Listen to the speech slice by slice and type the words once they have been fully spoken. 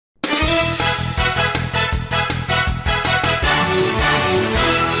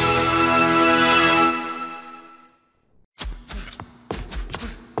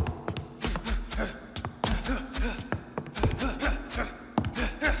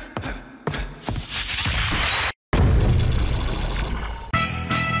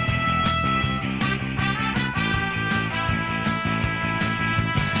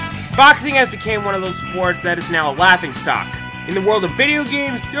Boxing has become one of those sports that is now a laughingstock. In the world of video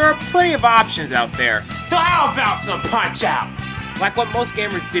games, there are plenty of options out there. So how about some Punch-Out? Like what most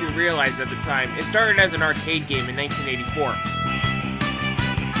gamers didn't realize at the time, it started as an arcade game in 1984.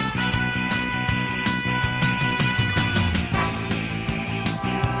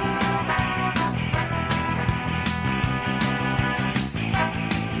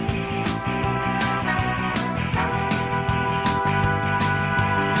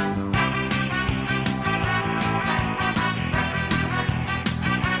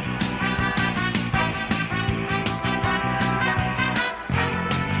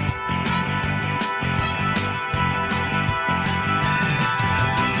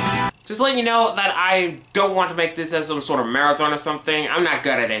 Just letting you know that I don't want to make this as some sort of marathon or something. I'm not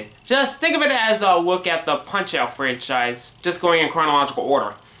good at it. Just think of it as a look at the Punch-Out franchise, just going in chronological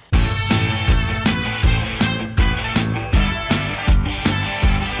order.